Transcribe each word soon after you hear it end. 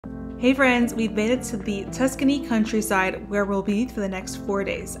Hey friends, we've made it to the Tuscany countryside where we'll be for the next 4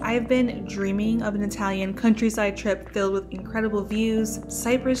 days. I have been dreaming of an Italian countryside trip filled with incredible views,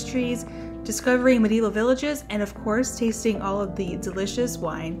 cypress trees, discovering medieval villages, and of course tasting all of the delicious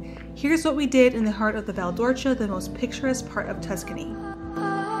wine. Here's what we did in the heart of the Val d'Orcia, the most picturesque part of Tuscany.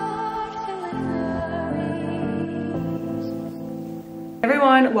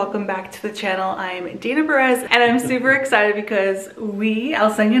 Everyone, welcome back to the channel. I'm Dana Berez and I'm super excited because we,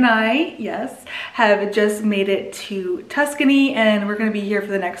 Alessandra and I, yes, have just made it to Tuscany and we're gonna be here for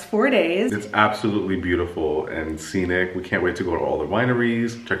the next 4 days. It's absolutely beautiful and scenic. We can't wait to go to all the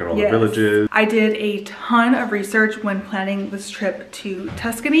wineries, check out all the villages. I did a ton of research when planning this trip to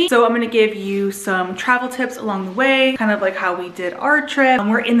Tuscany. So I'm gonna give you some travel tips along the way, kind of like how we did our trip.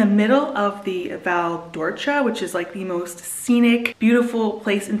 We're in the middle of the Val d'Orcia, which is like the most scenic, beautiful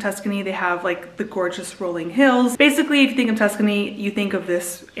place in Tuscany. They have like the gorgeous rolling hills. Basically, if you think of Tuscany, you think of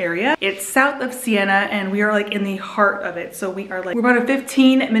this area. It's south of Siena and we are like in the heart of it. So we're about a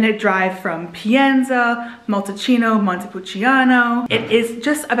 15-minute drive from Pienza, Montalcino, Montepulciano. It is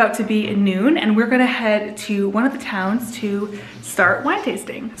just about to be noon and we're gonna head to one of the towns to start wine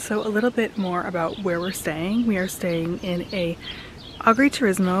tasting. So a little bit more about where we're staying. We are staying in a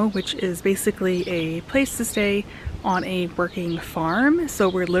agriturismo, which is basically a place to stay on a working farm. So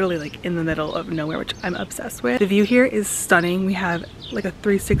we're literally like in the middle of nowhere, which I'm obsessed with. The view here is stunning. We have like a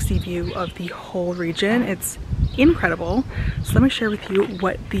 360 view of the whole region. It's incredible. So let me share with you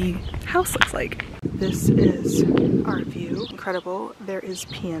what the house looks like. This is our view. Incredible. There is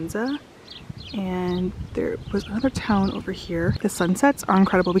Pienza and there was another town over here. The sunsets are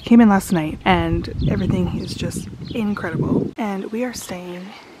incredible. We came in last night and everything is just incredible. And we are staying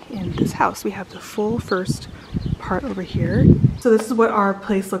in this house. We have the full first part over here. So this is what our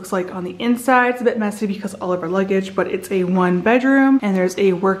place looks like on the inside. It's a bit messy because all of our luggage, but it's a 1-bedroom and there's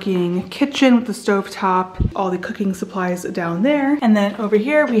a working kitchen with the stove top, all the cooking supplies down there. And then over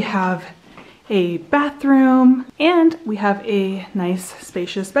here we have a bathroom and we have a nice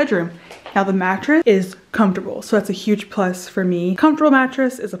spacious bedroom. Now the mattress is comfortable, so that's a huge plus for me. Comfortable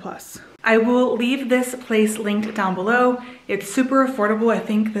mattress is a plus. I will leave this place linked down below. It's super affordable. I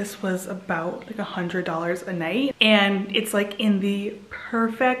think this was about like $100 a night. And it's like in the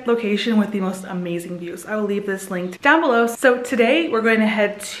perfect location with the most amazing views. I will leave this linked down below. So today we're going to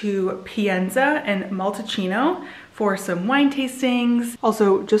head to Pienza and Montalcino for some wine tastings.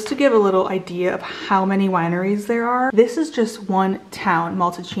 Also, just to give a little idea of how many wineries there are, this is just one town,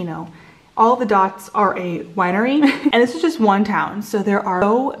 Montalcino. All the dots are a winery and this is just one town. So there are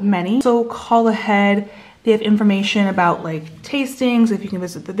so many. So call ahead. They have information about like tastings, if you can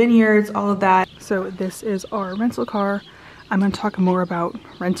visit the vineyards, all of that. So this is our rental car. I'm gonna talk more about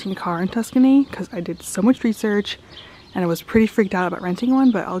renting a car in Tuscany because I did so much research and I was pretty freaked out about renting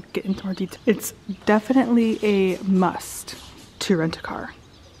one, but I'll get into more detail. It's definitely a must to rent a car.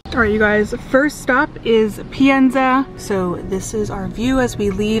 All right, you guys, first stop is Pienza. So this is our view as we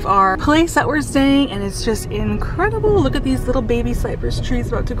leave our place that we're staying and it's just incredible. Look at these little baby cypress trees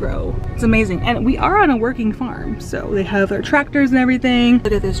about to grow. It's amazing. And we are on a working farm, so they have their tractors and everything.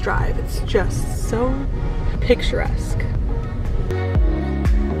 Look at this drive. It's just so picturesque.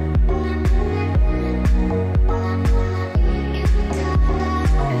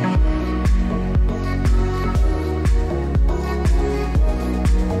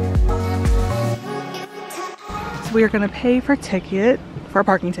 We are gonna pay for a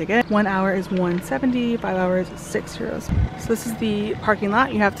parking ticket. 1 hour is 170, 5 hours is €6. So this is the parking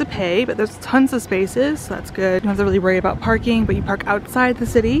lot. You have to pay, but there's tons of spaces, so that's good. You don't have to really worry about parking, but you park outside the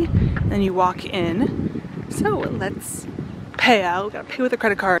city, then you walk in. So let's pay out. We gotta pay with a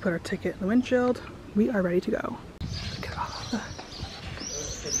credit card. Put our ticket in the windshield. We are ready to go. Look at all of the...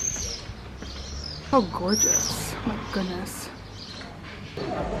 Oh, gorgeous. Oh my goodness.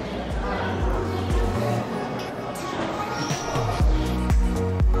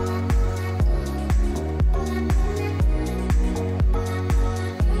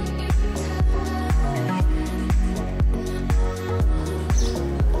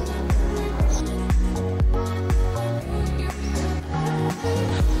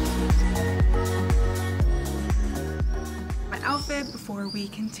 Before we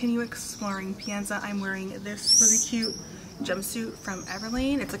continue exploring Pienza, I'm wearing this really cute jumpsuit from Ivory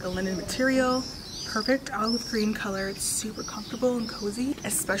Lace. It's like a linen material, perfect olive green color. It's super comfortable and cozy,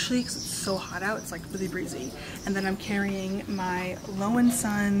 especially because it's so hot out. It's like really breezy. And then I'm carrying my Low &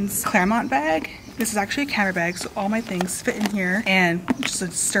 Sons Claremont bag. This is actually a camera bag, so all my things fit in here, and just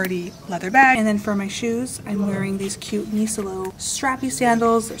a sturdy leather bag. And then for my shoes, I'm wearing these cute Nisolo strappy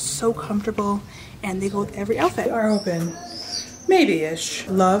sandals. They're so comfortable and they go with every outfit. They are open. Maybe-ish.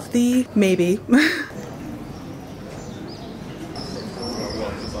 Love the maybe.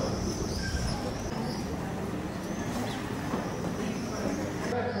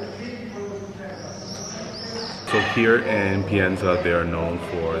 So here in Pienza, they are known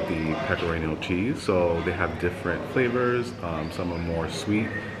for the pecorino cheese. So they have different flavors. Some are more sweet,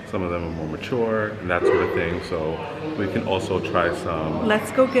 some of them are more mature, and that sort of thing. So we can also try some. Let's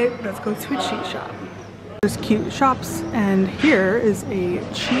go to a cheese shop. There's cute shops, and here is a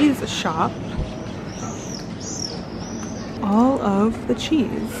cheese shop. All of the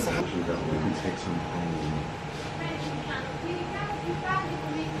cheese.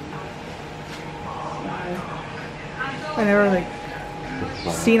 I never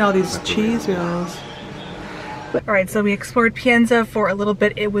like seen all these cheese wheels. Alright, so we explored Pienza for a little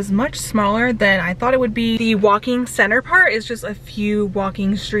bit. It was much smaller than I thought it would be. The walking center part is just a few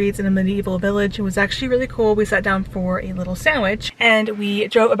walking streets in a medieval village. It was actually really cool. We sat down for a little sandwich and we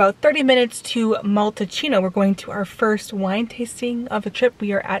drove about 30 minutes to Montalcino. We're going to our first wine tasting of the trip.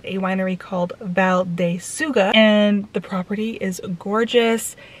 We are at a winery called Val de Suga and the property is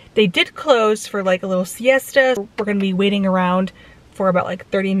gorgeous. They did close for like a little siesta. We're gonna be waiting around for about like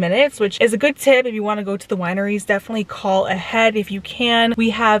 30 minutes, which is a good tip if you want to go to the wineries. Definitely call ahead if you can. We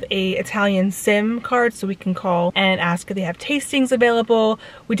have a Italian SIM card, so we can call and ask if they have tastings available.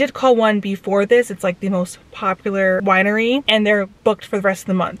 We did call one before this. It's like the most popular winery and they're booked for the rest of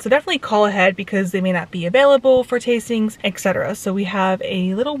the month. So definitely call ahead because they may not be available for tastings, etc. So we have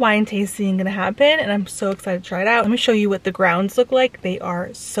a little wine tasting gonna happen and I'm so excited to try it out. Let me show you what the grounds look like. They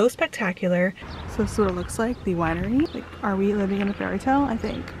are so spectacular. So this is what it looks like, the winery. Like, are we living in a fairy tale? I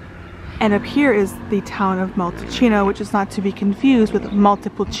think. And up here is the town of Montalcino, which is not to be confused with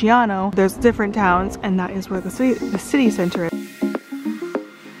Montepulciano. There's different towns and that is where the city center is.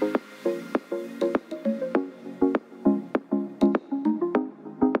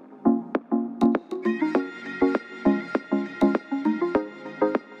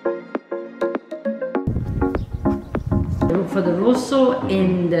 For the Rosso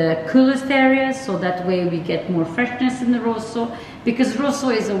in the coolest areas, so that way we get more freshness in the Rosso, because Rosso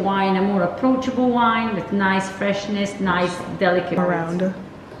is a wine, a more approachable wine with nice freshness, nice delicate around.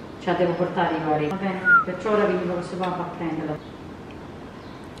 Cioè devo portare i vari. Va bene, perciò ora vengo questo qua a prenderlo.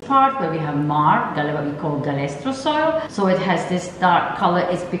 Part where we have Mar, we call Galestro soil, so it has this dark color.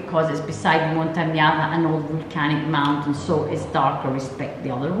 It's because it's beside Montagnana, an old volcanic mountain, so it's darker. Respect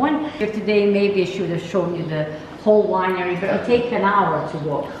the other one. Here today, maybe I should have shown you the whole winery, but it'll take an hour to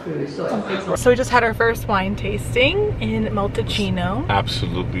walk through. So we just had our first wine tasting in Montalcino.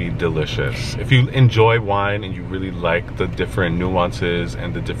 Absolutely delicious. If you enjoy wine and you really like the different nuances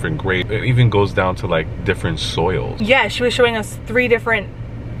and the different grapes, it even goes down to like different soils. Yeah, she was showing us 3 different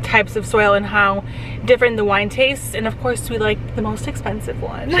types of soil and how different the wine tastes, and of course we liked the most expensive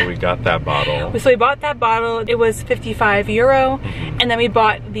one. So we got that bottle. So we bought that bottle. It was 55 euro. And then we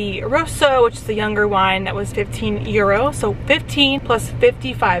bought the Rosso, which is the younger wine, that was 15 euro. So 15 plus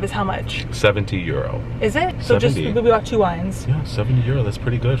 55 is how much? 70 euro. Is it? So 70. Just we bought 2 wines. Yeah, 70 euro. That's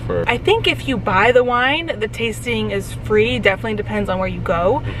pretty good for. I think if you buy the wine, the tasting is free. Definitely depends on where you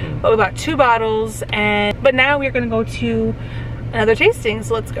go. But we bought 2 bottles, but now we're gonna go to another tasting,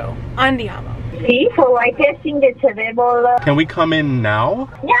 so let's go. Andiamo. Sì, for wine tasting it's available. Can we come in now?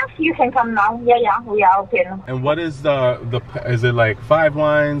 Yes, you can come now. Yeah, we are open. And what is is it like 5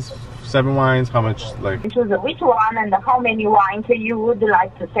 wines, 7 wines? How much like? Choose which one and how many wines you would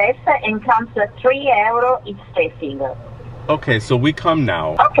like to taste, and comes at €3 each tasting. Okay, so we come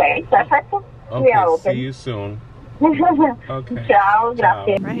now. Okay, perfect. Okay, we are open. see you soon. Okay. Ciao,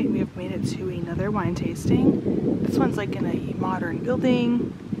 grazie. Right, we have made it to another wine tasting. This one's like in a modern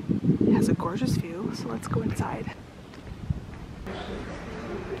building. It has a gorgeous view, so let's go inside.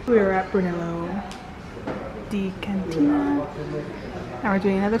 We are at Brunello di Cantina. Now we're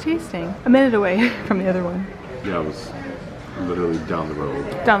doing another tasting. A minute away from the other one. Yeah, it was literally down the road.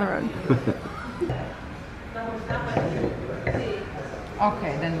 Down the road.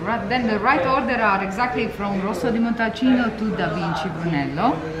 Okay, then the right order are exactly from Rosso di Montalcino to Da Vinci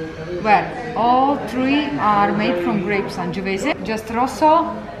Brunello, where all 3 are made from grape Sangiovese. Just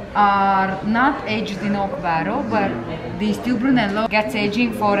Rosso are not aged in oak barrel, but the still Brunello gets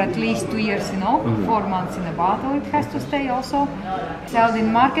aging for at least 2 years in oak, 4 months in a bottle it has to stay also. Sold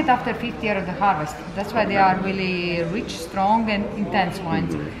in market after 5th year of the harvest. That's why they are really rich, strong and intense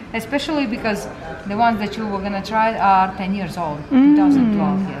wines. Especially because the ones that you were gonna try are 10 years old,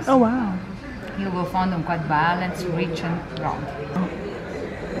 2012, yes. Oh wow. You will find them quite balanced, rich and round.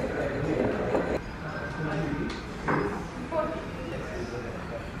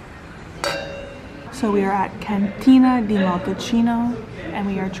 So we are at Cantina di Montalcino and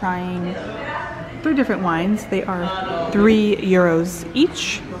we are trying 3 different wines. They are €3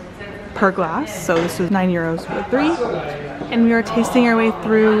 each per glass. So this was €9 for the 3. And we are tasting our way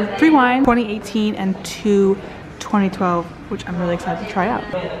through 3 wines, 2018 and 2 2012, which I'm really excited to try out.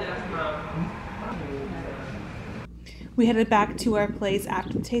 We headed back to our place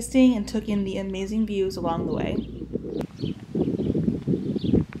after the tasting and took in the amazing views along the way.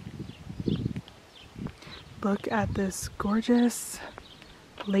 Look at this gorgeous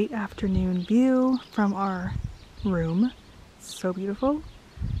late afternoon view from our room. It's so beautiful.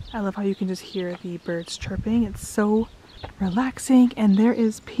 I love how you can just hear the birds chirping. It's so relaxing. And there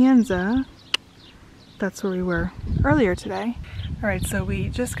is Pienza. That's where we were earlier today. All right, so we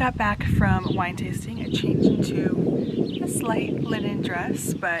just got back from wine tasting. I changed into this light linen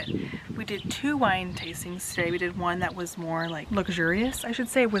dress, but we did 2 wine tastings today. We did one that was more like luxurious, I should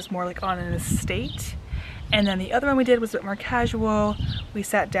say. It was more like on an estate. And then the other one we did was a bit more casual. We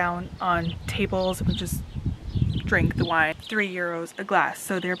sat down on tables and we just drank the wine. €3 a glass.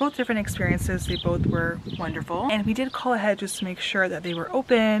 So they're both different experiences. They both were wonderful. And we did call ahead just to make sure that they were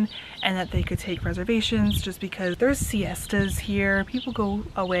open and that they could take reservations, just because there's siestas here. People go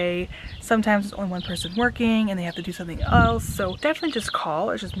away. Sometimes there's only one person working and they have to do something else. So definitely just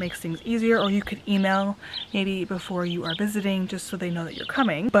call. It just makes things easier. Or you could email maybe before you are visiting just so they know that you're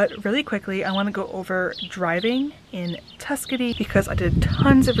coming. But really quickly, I want to go over driving in Tuscany because I did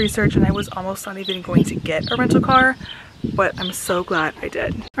tons of research and I was almost not even going to get a rental car, but I'm so glad I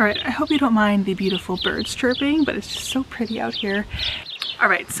did. All right, I hope you don't mind the beautiful birds chirping, but it's just so pretty out here. All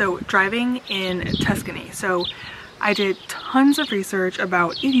right, so driving in Tuscany. So I did tons of research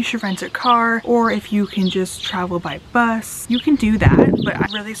about if you should rent a car or if you can just travel by bus. You can do that, but I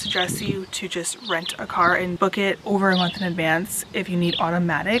really suggest you to just rent a car and book it over a month in advance if you need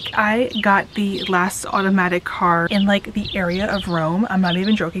automatic. I got the last automatic car in like the area of Rome. I'm not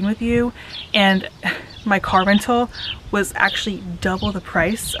even joking with you. And my car rental was actually double the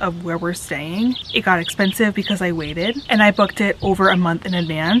price of where we're staying. It got expensive because I waited and I booked it over a month in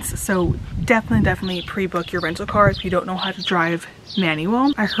advance. So definitely pre-book your rental car if you don't know how to drive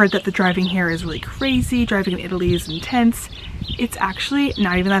manual. I heard that the driving here is really crazy. Driving in Italy is intense. It's actually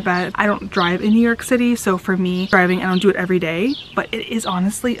not even that bad. I don't drive in New York City, so for me, driving, I don't do it every day, but it is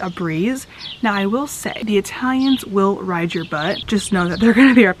honestly a breeze. Now, I will say, the Italians will ride your butt. Just know that they're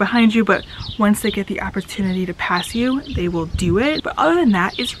gonna be right behind you, but once they get the opportunity to pass you, they will do it. But other than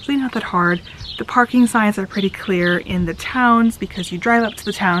that, it's really not that hard. The parking signs are pretty clear in the towns because you drive up to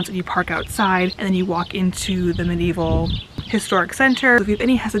the towns and you park outside and then you walk into the medieval historic center. So if you have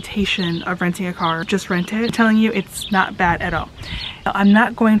any hesitation of renting a car, just rent it. I'm telling you, it's not bad at all. Now, I'm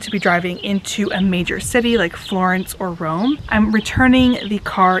not going to be driving into a major city like Florence or Rome. I'm returning the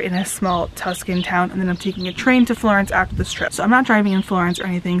car in a small Tuscan town and then I'm taking a train to Florence after this trip. So I'm not driving in Florence or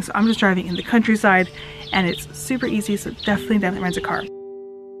anything, so I'm just driving in the countryside and it's super easy, so definitely rent a car.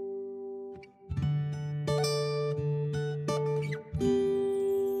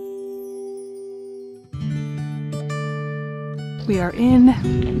 We are in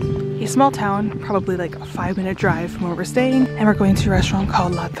a small town, probably like a 5-minute drive from where we're staying, and we're going to a restaurant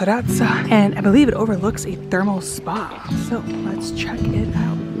called La Terrazza, and I believe it overlooks a thermal spa. So let's check it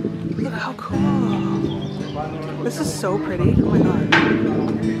out. Look how cool. This is so pretty. Oh my god.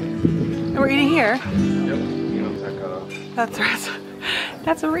 And we're eating here. Yep. That's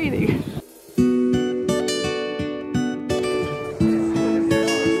what we're eating.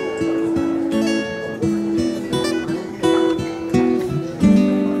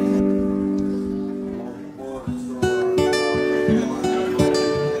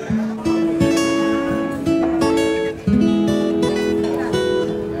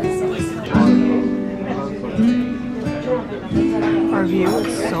 Our view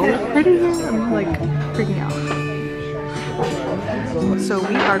is so pretty here. I'm like freaking out. So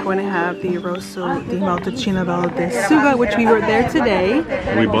we are going to have the Rosso di Montalcino de Suga, which we were there today.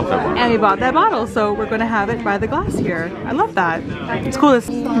 We bought that bottle. And we bought that bottle, so we're going to have it by the glass here. I love that. It's cool.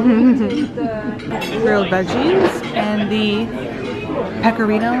 Grilled veggies and the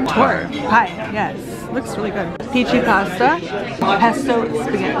pecorino pie. Yes, looks really good. Peachy pasta, pesto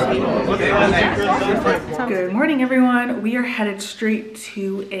spaghetti. Good morning, everyone. We are headed straight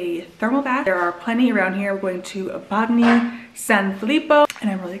to a thermal bath. There are plenty around here. We're going to Bagni, San Filippo, and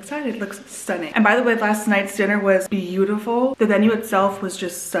I'm really excited. It looks stunning. And by the way, last night's dinner was beautiful. The venue itself was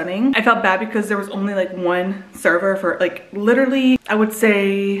just stunning. I felt bad because there was only like one server for like literally, I would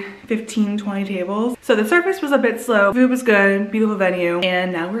say 15-20 tables. So the service was a bit slow. Food was good, beautiful venue.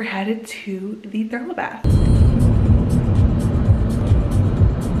 And now we're headed to the thermal bath.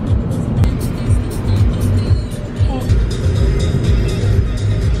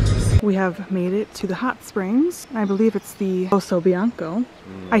 we have made it to the hot springs. I believe it's the Pozo Bianco.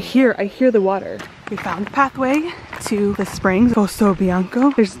 I hear the water. We found the pathway to the springs, Pozo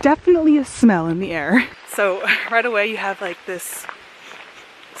Bianco. There's definitely a smell in the air. So right away you have like this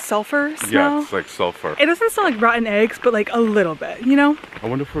sulfur smell. Yeah, it's like sulfur. It doesn't smell like rotten eggs, but like a little bit, you know? I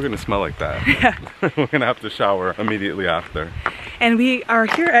wonder if we're gonna smell like that. Yeah. We're gonna have to shower immediately after. And we are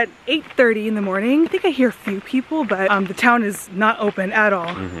here at 8:30 in the morning. I think I hear a few people, but the town is not open at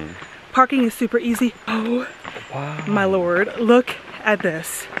all. Parking is super easy. Oh, wow. My lord, look at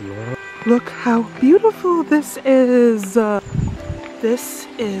this. Look how beautiful this is. This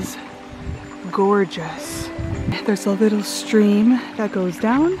is gorgeous. There's a little stream that goes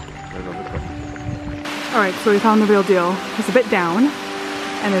down. All right, so we found the real deal. It's a bit down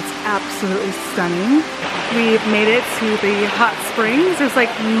and it's absolutely stunning. We've made it to the hot springs. There's like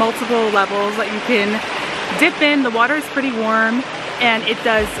multiple levels that you can dip in. The water is pretty warm and it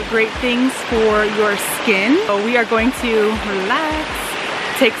does great things for your skin. So we are going to relax,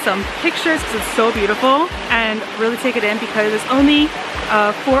 take some pictures because it's so beautiful, and really take it in because there's only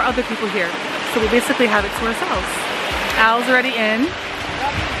 4 other people here. So we basically have it to ourselves. Al's already in.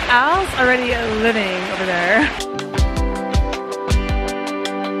 Al's already living over there.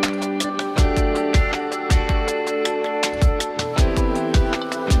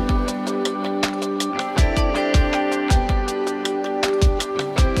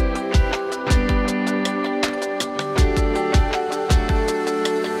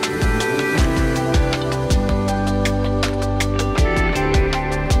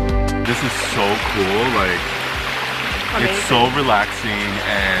 It's so relaxing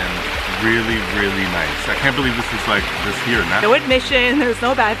and really, really nice. I can't believe this is like this here now. No admission, there's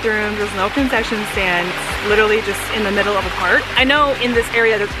no bathroom, there's no concession stand. It's literally just in the middle of a park. I know in this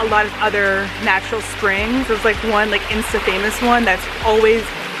area there's a lot of other natural springs. There's like one like Insta-famous one that's always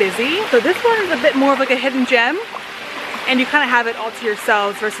busy. So this one is a bit more of like a hidden gem. And you kind of have it all to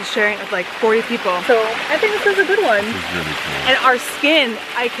yourselves versus sharing it with like 40 people. So I think this is a good one. This is really cool. And our skin,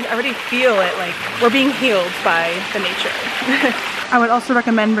 I can already feel it, like we're being healed by the nature. I would also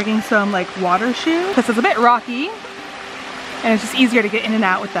recommend bringing some like water shoes because it's a bit rocky and it's just easier to get in and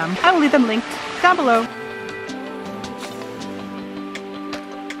out with them. I will leave them linked down below.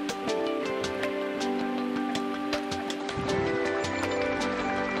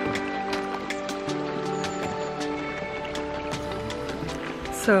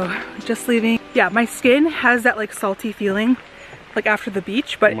 So just leaving. Yeah, my skin has that like salty feeling like after the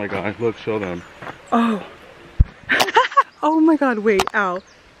beach, but oh my god, look, show them. Oh. Oh my god, wait, ow.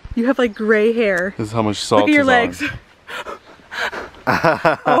 You have like gray hair. This is how much salt look at your legs.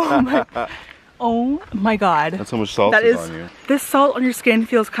 On. Oh my god. That's how much salt is on you. This salt on your skin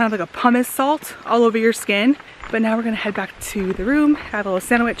feels kind of like a pumice salt all over your skin. But now we're gonna head back to the room, have a little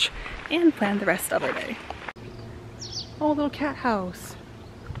sandwich, and plan the rest of our day. Oh, little cat house.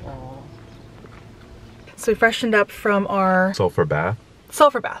 So we freshened up from our sulfur bath.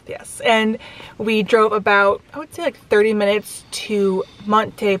 Sulfur bath, yes. And we drove about, I would say like 30 minutes to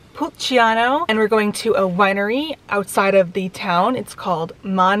Montepulciano, and we're going to a winery outside of the town. It's called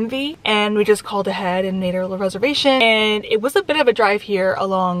Manvi, and we just called ahead and made our little reservation. And it was a bit of a drive here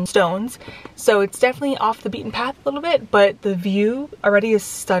along stones, so it's definitely off the beaten path a little bit, but the view already is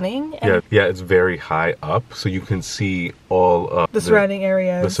stunning. And yeah, it's very high up, so you can see all of the surrounding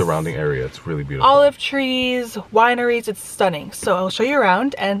areas. The surrounding area, it's really beautiful. Olive trees, wineries, it's stunning. So I'll show you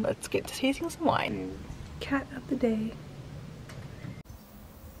around and let's get to tasting some wine. Cat of the day.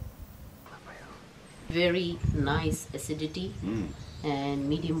 Very nice acidity and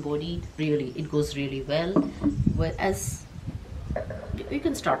medium bodied. Really, it goes really well. Whereas you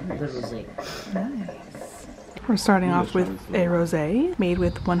can start with a rosé. Nice. We're starting off with a rosé made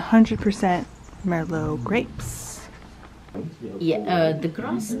with 100% Merlot grapes. Yeah, the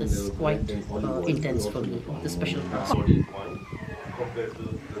grass is quite intense for me. The special grass. Compared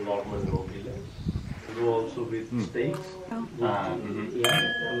to the normal robillas. We go also with steaks.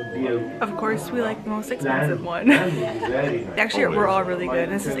 Of course, we like the most expensive one. Actually, we're all really good.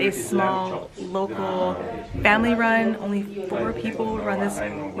 This is a small, local, family-run. Only 4 people run this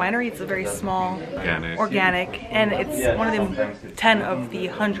winery. It's a very small, organic, and it's one of the 10 of the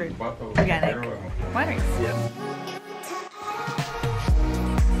 100 organic wineries.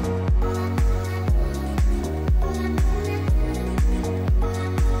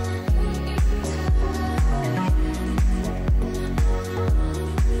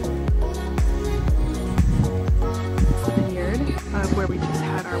 Where we just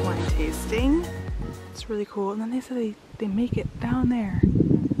had our wine tasting. It's really cool. And then they said they make it down there.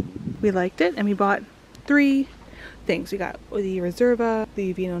 We liked it and we bought 3. things. We got the Reserva,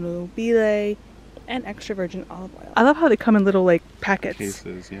 the Vino Nobile, and extra virgin olive oil. I love how they come in little like packets.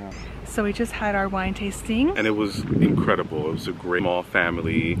 Cases, yeah. So we just had our wine tasting. And it was incredible. It was a great small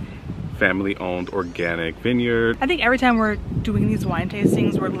family-owned organic vineyard. I think every time we're doing these wine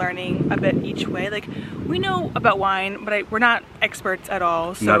tastings, we're learning a bit each way. Like, we know about wine, but we're not experts at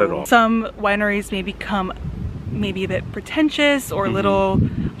all. So not at all. Some wineries may become maybe a bit pretentious or a little,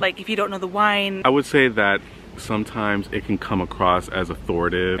 like, if you don't know the wine. I would say that sometimes it can come across as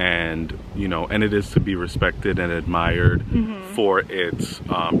authoritative, and you know, and it is to be respected and admired for its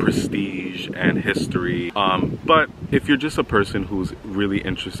prestige and history, but if you're just a person who's really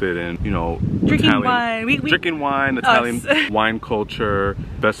interested in, you know, Drinking wine, Italian wine culture,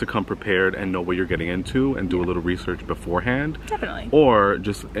 best to come prepared and know what you're getting into and do a little research beforehand. Definitely. Or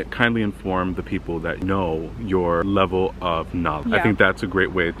just kindly inform the people that know your level of knowledge. Yeah. I think that's a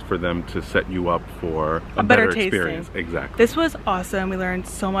great way for them to set you up for a better experience. Exactly. This was awesome. We learned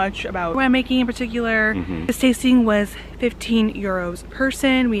so much about winemaking in particular. This tasting was 15 euros per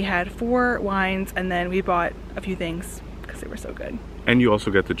person. We had 4 wines, and then we bought a few things because they were so good. And you also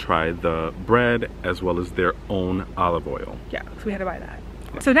get to try the bread as well as their own olive oil. Yeah, so we had to buy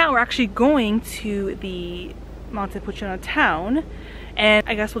that. So now we're actually going to the Montepulciano town, and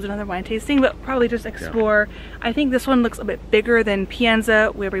I guess we'll do another wine tasting, but probably just explore. I think this one looks a bit bigger than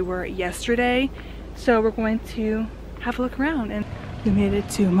Pienza, where we were yesterday. So we're going to have a look around, and we made it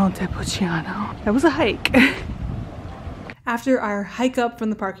to Montepulciano. That was a hike. After our hike up from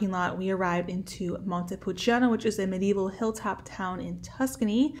the parking lot, we arrived into Montepulciano, which is a medieval hilltop town in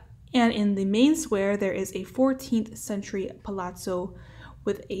Tuscany. And in the main square, there is a 14th century palazzo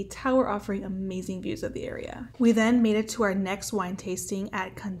with a tower offering amazing views of the area. We then made it to our next wine tasting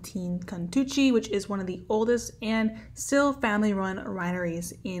at Cantine Contucci, which is one of the oldest and still family-run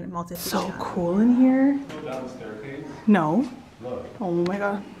wineries in Montepulciano. So cool in here. Go down the staircase. No. Look. Oh my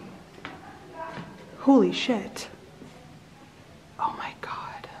god. Holy shit. Oh my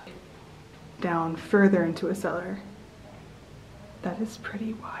god. Down further into a cellar. That is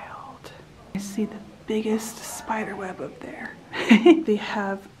pretty wild. I see the biggest spider web up there. They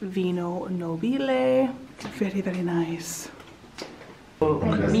have Vino Nobile. Very, very nice.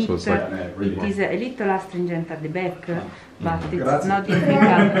 Meat, it is a little astringent at the back, but it's not difficult to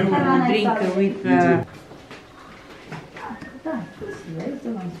drink with.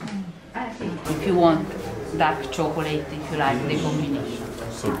 If you want dark chocolate, if you like the combination.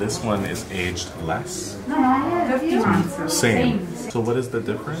 So this one is aged less? 30 months. Same. So what is the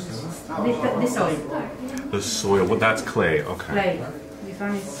difference? The soil. The soil. Well, that's clay. Okay. Clay. This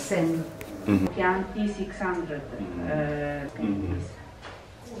one is sand. Chianti 600.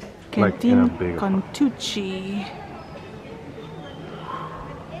 Like in a Cantine big- Contucci.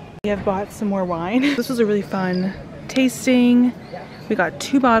 We have bought some more wine. This was a really fun tasting. We got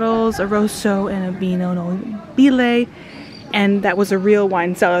 2 bottles, a Rosso and a Vino Nobile. And that was a real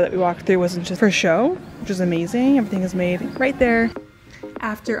wine cellar that we walked through. It wasn't just for show, which is amazing. Everything is made right there.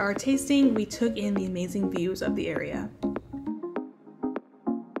 After our tasting, we took in the amazing views of the area.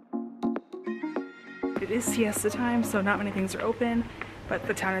 It is siesta time, so not many things are open, but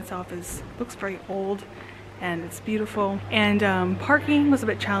the town itself looks very old and it's beautiful. And parking was a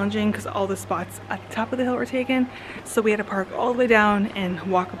bit challenging because all the spots at the top of the hill were taken. So we had to park all the way down and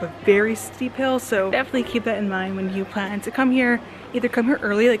walk up a very steep hill. So definitely keep that in mind when you plan to come here. Either come here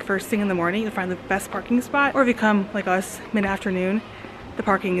early, like first thing in the morning, you'll find the best parking spot. Or if you come like us, mid-afternoon, the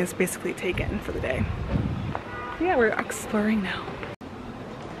parking is basically taken for the day. Yeah, we're exploring now.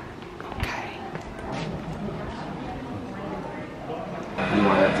 Okay.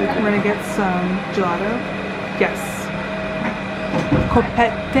 We're gonna get some gelato. Yes.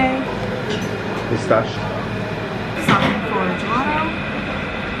 Copette. Pistachio. Something for gelato.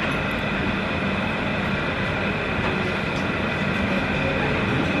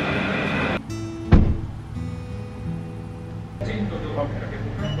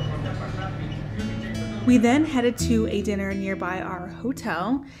 We then headed to a dinner nearby our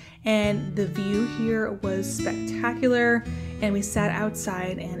hotel, and the view here was spectacular, and we sat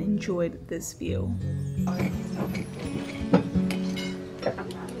outside and enjoyed this view.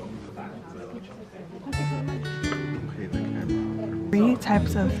 3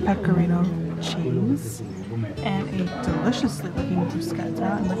 types of pecorino cheese and a deliciously looking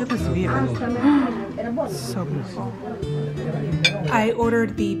bruschetta. And look at this view. So beautiful. I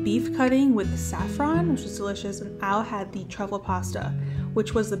ordered the beef cutting with saffron, which was delicious, and Al had the truffle pasta,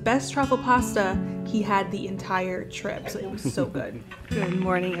 which was the best truffle pasta he had the entire trip. So it was so good. Good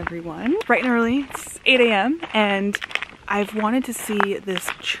morning, everyone. Bright and early, it's 8 a.m. and I've wanted to see this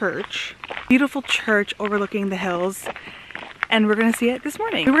church Beautiful church overlooking the hills. And we're gonna see it this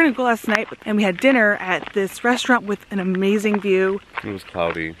morning. We were gonna go last night and we had dinner at this restaurant with an amazing view. It was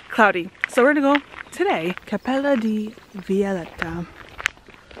cloudy. Cloudy. So we're gonna go today. Cappella di Violetta.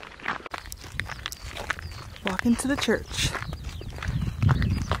 Walk into the church.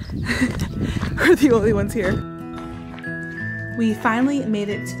 We're the only ones here. We finally made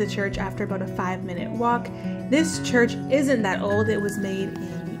it to the church after about a 5-minute walk. This church isn't that old. It was made in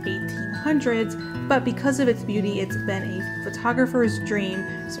the 1800s, but because of its beauty, it's been a photographer's dream,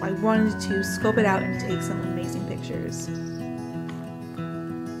 so I wanted to scope it out and take some amazing pictures.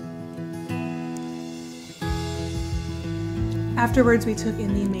 Afterwards, we took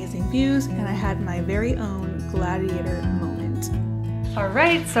in the amazing views, and I had my very own gladiator moment. All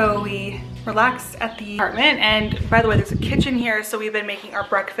right, so we relaxed at the apartment, and by the way, there's a kitchen here, so we've been making our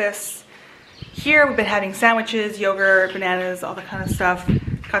breakfasts here. We've been having sandwiches, yogurt, bananas, all that kind of stuff.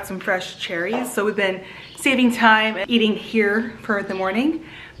 Got some fresh cherries, so we've been saving time and eating here for the morning.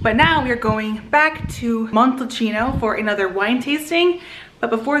 But now we're going back to Montalcino for another wine tasting. But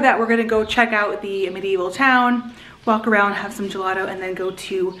before that, we're gonna go check out the medieval town, walk around, have some gelato, and then go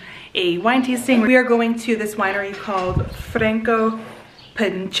to a wine tasting. We are going to this winery called Franco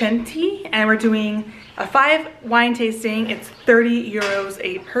Pincenti, and we're doing a 5 wine tasting. It's 30 euros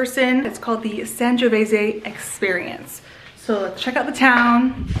a person. It's called the Sangiovese Experience. So let's check out the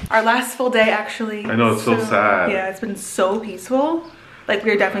town. Our last full day, actually. I know, it's so sad. Yeah, it's been so peaceful. Like,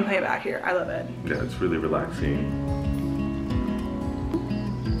 we're definitely playing back here. I love it. Yeah, it's really relaxing.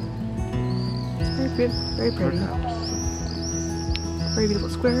 Very good, very pretty. Very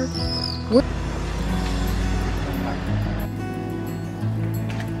beautiful square.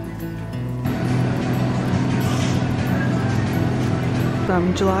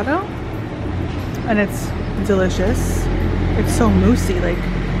 Some gelato, and it's delicious. It's so moussey, like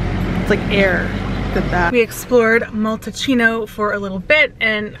it's like air. Look at that. We explored Montalcino for a little bit,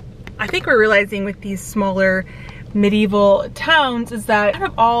 and I think we're realizing with these smaller medieval towns is that kind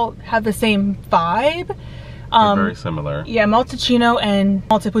of all have the same vibe. They're very similar. Yeah, Montalcino and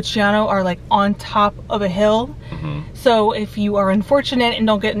Montepulciano are like on top of a hill. So if you are unfortunate and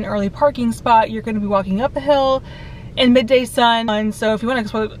don't get an early parking spot, you're going to be walking up a hill in midday sun. And so if you want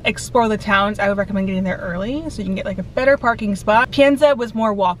to explore the towns, I would recommend getting there early so you can get like a better parking spot. Pienza was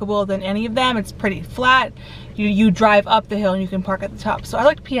more walkable than any of them. It's pretty flat. You drive up the hill and you can park at the top. So I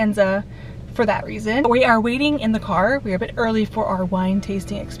liked Pienza for that reason. We are waiting in the car. We're a bit early for our wine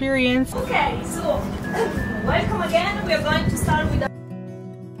tasting experience. Okay, so welcome again. We are going to start with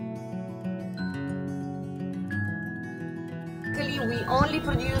we only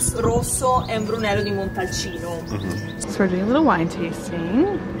produce Rosso and Brunello di Montalcino. So we're doing a little wine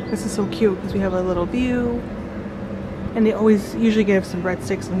tasting. This is so cute because we have a little view, and they always usually give some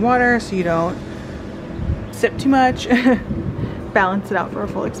breadsticks and water so you don't sip too much. Balance it out for a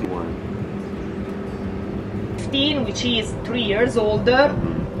full experience. 15, which is 3 years older,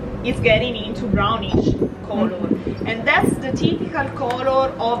 is getting into brownish color, and that's the typical color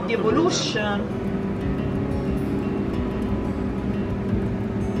of the evolution.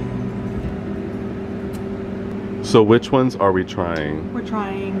 So which ones are we trying? We're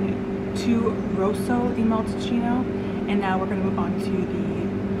trying 2 Rosso di Montalcino, and now we're going to move on to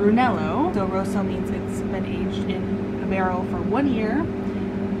the Brunello. So Rosso means it's been aged in a barrel for 1 year,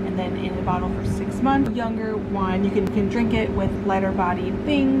 and then in a bottle for 6 months. Younger wine, you can drink it with lighter bodied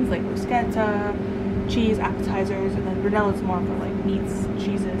things like bruschetta, cheese, appetizers, and then Brunello is more for like meats,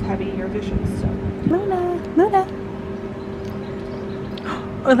 cheeses, heavier dishes. So Luna.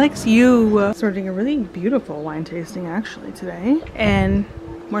 It likes you. So we're doing a really beautiful wine tasting actually today, and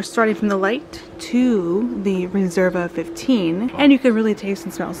we're starting from the light to the Reserva 15, and you can really taste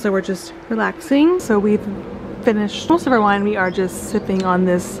and smell. So we're just relaxing. So we've finished most of our wine. We are just sipping on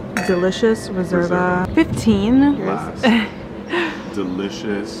this delicious Reserva 15.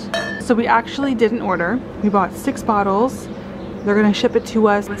 Delicious. So we actually didn't order. We bought 6 bottles. They're gonna ship it to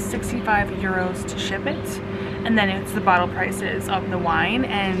us. It was 65 euros to ship it. And then it's the bottle prices of the wine,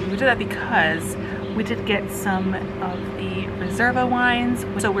 and we did that because we did get some of the Reserva wines,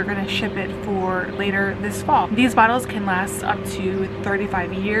 so we're gonna ship it for later this fall. These bottles can last up to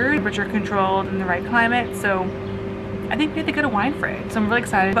 35 years, temperature controlled in the right climate, so I think we have to get a wine fridge. So I'm really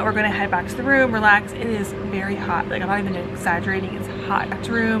excited, but we're gonna head back to the room, relax. It is very hot, like I'm not even exaggerating, it's hot. Back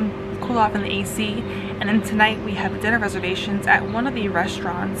to room, cool off in the AC, and then tonight we have dinner reservations at one of the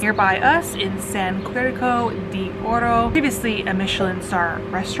restaurants nearby us in San Quirico di Oro, previously a Michelin star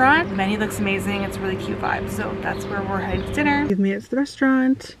restaurant. The menu looks amazing, it's a really cute vibe, so that's where we're heading to dinner. Give me it's the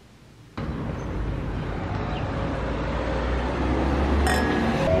restaurant.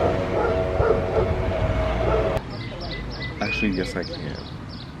 Actually, yes, I can.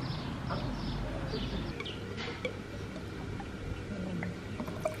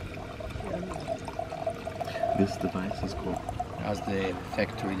 This device is cool. As the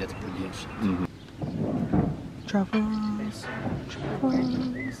factory that produced. Truffles.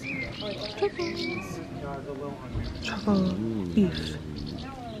 Truffle beef.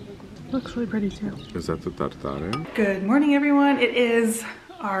 Looks really pretty too. Is that the tartare? Good morning, everyone. It is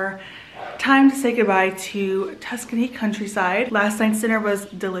our time to say goodbye to Tuscany countryside. Last night's dinner was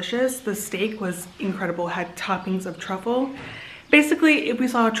delicious. The steak was incredible, had toppings of truffle. Basically, if we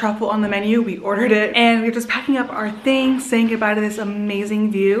saw a truffle on the menu, we ordered it, and we're just packing up our things, saying goodbye to this amazing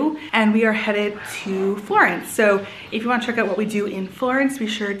view, and we are headed to Florence. So if you want to check out what we do in Florence, be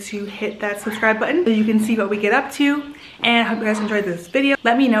sure to hit that subscribe button so you can see what we get up to. And I hope you guys enjoyed this video.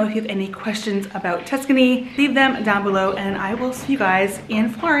 Let me know if you have any questions about Tuscany. Leave them down below, and I will see you guys in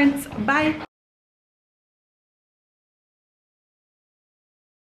Florence. Bye.